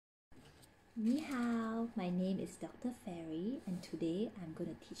Ni hao, my name is Dr. Fairy, and today I'm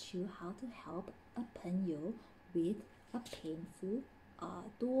going to teach you how to help a 朋友 with a painful 耳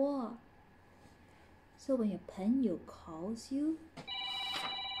朵. So when your 朋友 calls you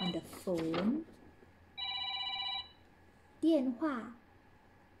on the phone, 电话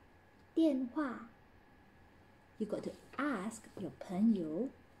you got to ask your 朋友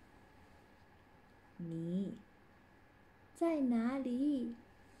你在哪里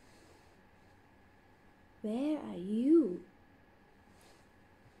Where are you?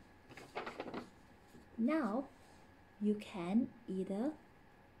 Now you can either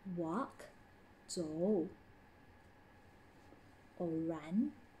walk 走 or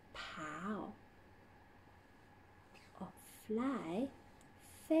run 跑 or fly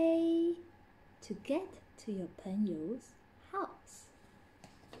飞 to get to your 朋友's house.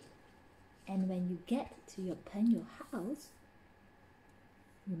 And when you get to your 朋友 house,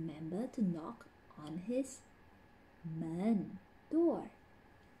 remember to knock on his 门 door.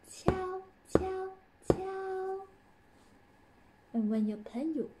 敲敲敲. And when your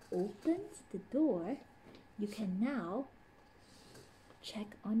朋友 opens the door, you can now check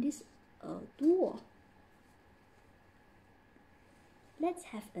on this 耳朵. Let's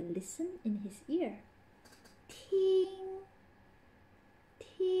have a listen in his ear. 听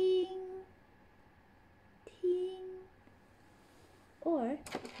听听. Or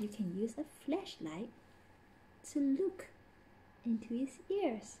you can use a flashlight to look into his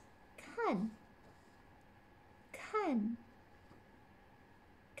ears. 看看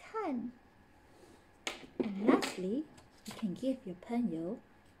看. And lastly, you can give your 朋友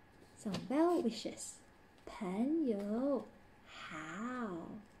some well wishes. 朋友好，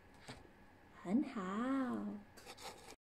很好。